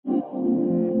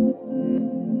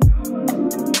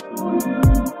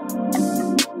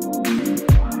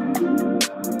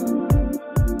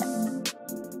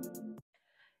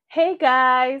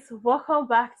Guys, welcome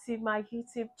back to my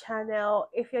YouTube channel.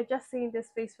 If you're just seeing this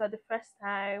face for the first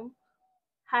time,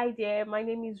 hi there, my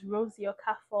name is Rosie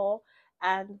Okafor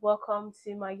and welcome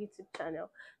to my YouTube channel.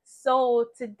 So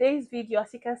today's video,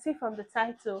 as you can see from the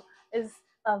title, is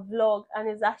a vlog and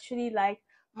it's actually like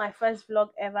my first vlog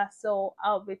ever. So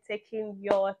I'll be taking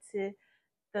you to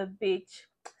the beach.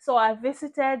 So I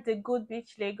visited the Good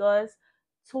Beach Lagos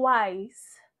twice,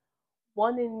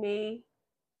 one in May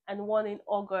and one in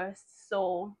August.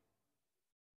 So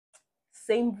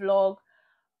same vlog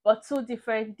but 2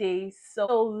 different days.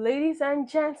 So ladies and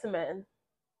gentlemen,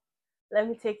 let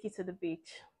me take you to the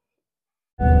beach.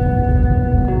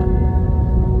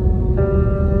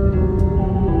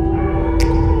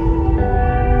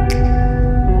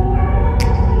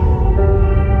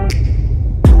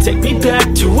 Take me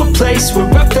back to a place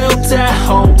where I felt at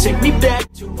home. Take me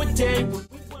back to a day when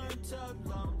we weren't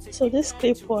alone. So this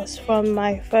clip was from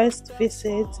my first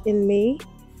visit in May.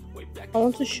 I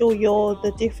want to show you all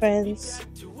the difference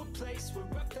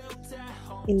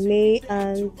in May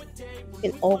and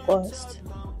in August.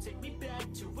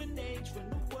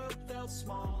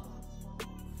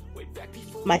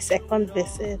 My second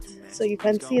visit. So you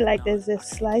can see like there's a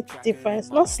slight difference,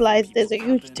 not slight, there's a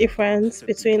huge difference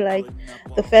between like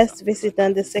the first visit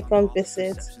and the second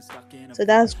visit. So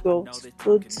that's growth.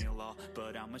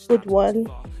 Good one.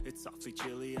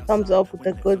 Thumbs up with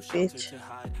the good beach.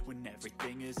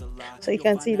 So you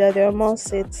can see that there are more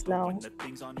seats now.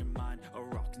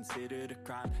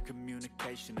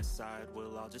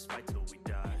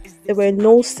 There were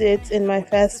no seats in my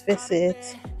first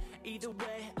visit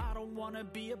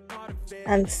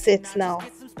and seats now.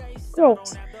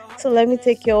 Growth. So let me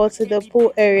take you all to the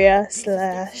pool area /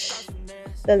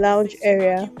 the lounge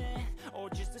area.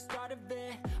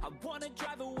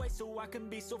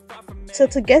 So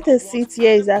to get a seat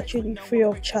here is actually free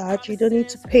of charge. You don't need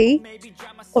to pay.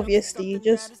 Obviously, you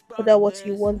just order what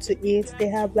you want to eat. They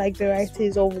have like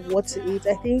varieties of what to eat.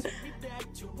 I think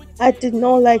I did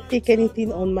not like take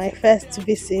anything on my first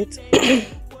visit.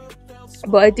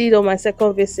 But I did on my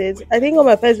second visit. I think on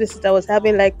my first visit I was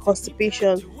having like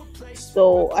constipation,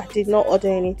 so I did not order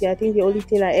anything. I think the only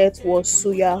thing I ate was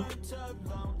suya.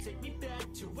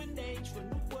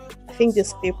 I think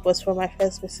this clip was from my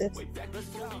first visit.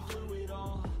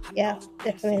 Yeah,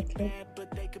 definitely.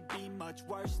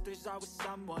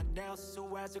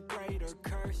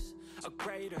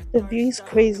 The view is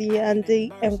crazy and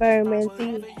the environment,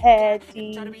 the hair,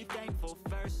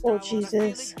 oh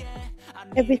Jesus,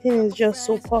 everything is just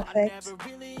so perfect.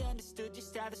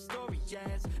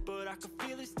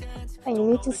 And you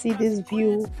need to see this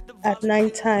view at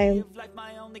night time.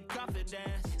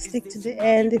 Stick to the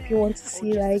end if you want to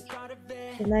see like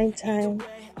the night time.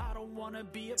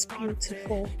 It's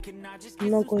beautiful, I'm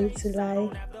not going to lie.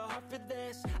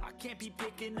 Can't be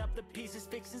picking up the pieces,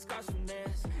 fixing scars from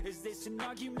this. Is this an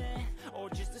argument or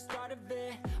just the start of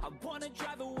it? I wanna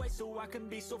drive away so I can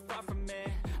be so far from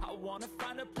it. I wanna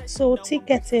find a place. So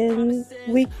ticketing,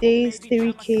 weekdays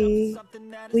 3K,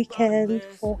 weekend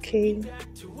 4K.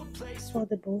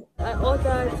 Affordable. I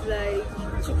ordered like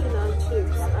chicken and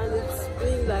chips and it's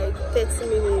been like 30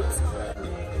 minutes.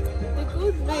 The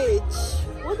Good Beach,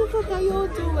 what the fuck are you all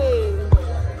doing?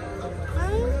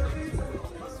 Huh?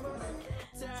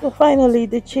 So finally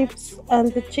the chips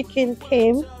and the chicken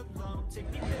came.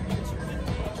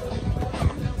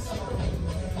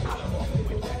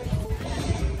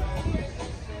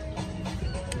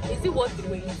 Is it worth the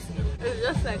wait? It's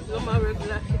just like normal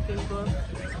regular chicken, but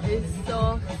it's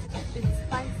soft, it's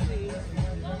spicy,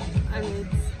 and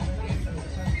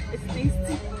it's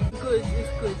tasty. Good,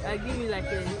 it's good. I give you like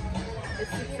a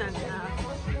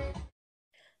 6.5.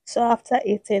 So after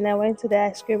eating, I went to the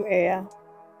ice cream area.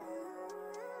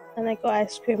 And I got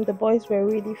ice cream. The boys were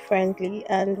really friendly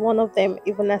and one of them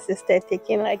even assisted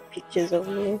taking like pictures of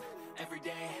me.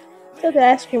 So the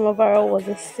ice cream overall was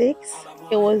a 6.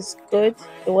 It was good.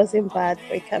 It wasn't bad,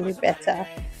 but it can be better.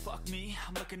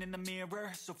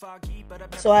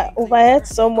 So I overheard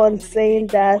someone saying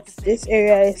that this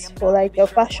area is for like a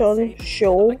fashion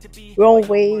show,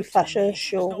 runway fashion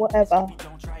show, whatever.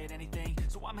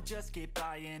 Just get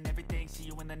buying everything, see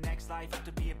you in the next life,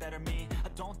 to be a better me. I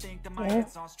don't think that my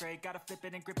head's on straight, gotta flip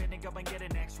it and grip it and go and get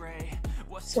an x-ray.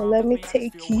 So let me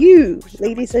take you,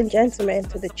 ladies and gentlemen,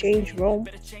 to the change room.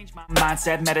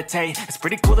 Mindset, meditate, it's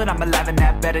pretty cool that I'm alive and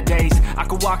have better days. I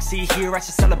could walk, see, hear, I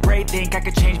should celebrate, think I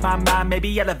could change my mind,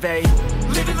 maybe elevate.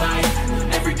 Living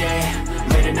life, every day,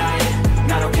 late at night,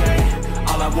 not okay.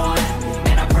 All I want,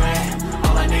 and I pray,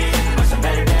 all I need are some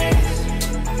better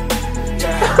days.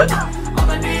 Yeah. All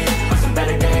I need are some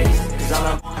better days, 'cause all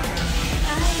I want.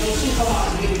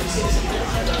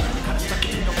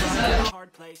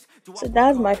 So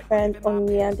that's my friend on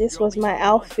me, and this was my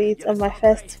outfit on my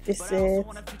first visit,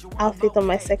 outfit on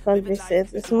my second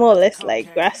visit. It's more or less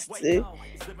like grace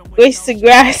to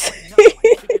grass.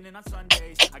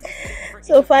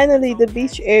 So finally, the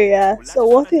beach area. So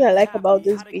one thing I like about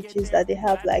this beach is that they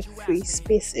have like free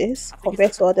spaces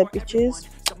compared to other beaches.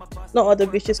 Not other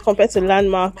beaches, compared to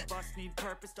Landmark.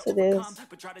 So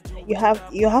you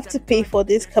have to pay for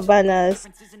these cabanas,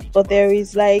 but there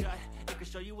is like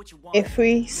a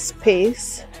free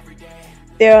space.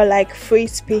 There are like free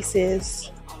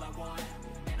spaces,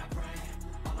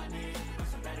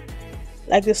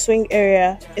 like the swing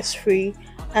area is free,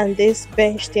 and this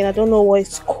bench thing, I don't know what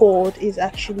it's called, is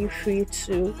actually free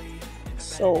too.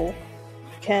 So you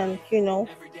can, you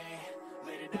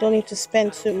don't need to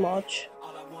spend too much.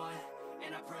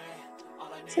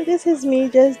 So this is me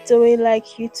just doing like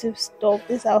YouTube stuff.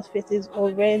 This outfit is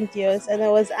horrendous, and I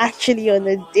was actually on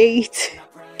a date.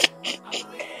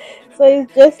 So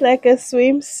it's just like a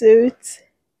swimsuit,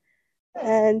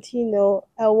 and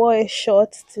I wore a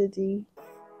short to the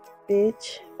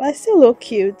beach, but I still look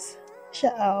cute.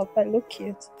 Shut up, I look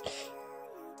cute.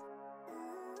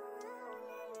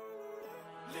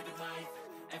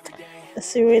 The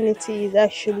serenity is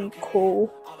actually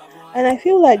cool, and I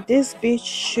feel like this beach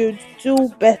should do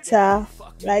better,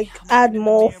 like add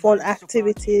more fun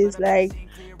activities like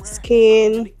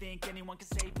skiing,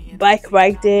 bike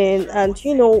riding, and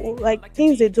like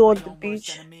things they do on the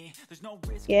beach.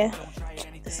 Yeah,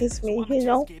 this is me,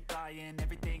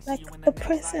 like the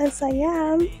princess I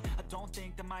am.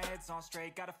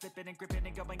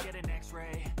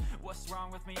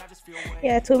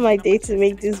 Yeah, I told my date to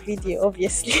make this video,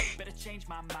 obviously.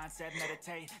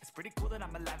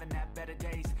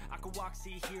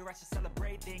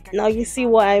 Now you see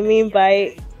what I mean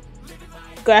by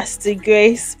grass to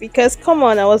grace, because come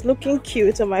on, I was looking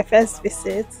cute on my first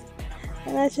visit,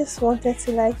 and I just wanted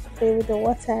to like play with the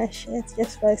water and shit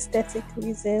just for aesthetic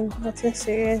reason, nothing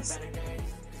serious.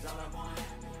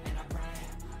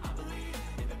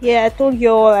 Yeah, I told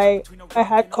you all I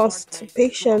had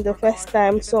constipation the first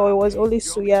time, so it was only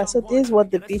suya. So this is what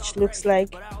the beach looks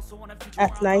like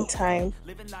at night time.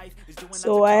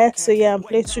 So I had suya and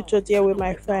played truth or dare with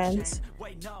my friends.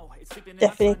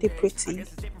 Definitely pretty,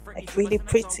 like really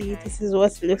pretty. This is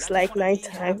what it looks like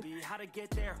nighttime.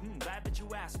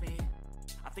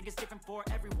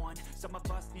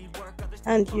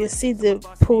 And you see the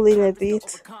pool in a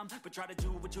bit.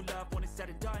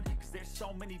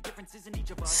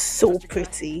 So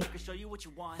pretty.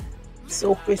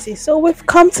 So pretty. So we've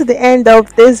come to the end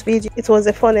of this video. It was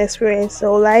a fun experience.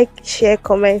 So like, share,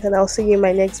 comment, and I'll see you in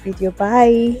my next video.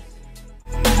 Bye.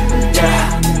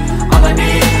 Yeah.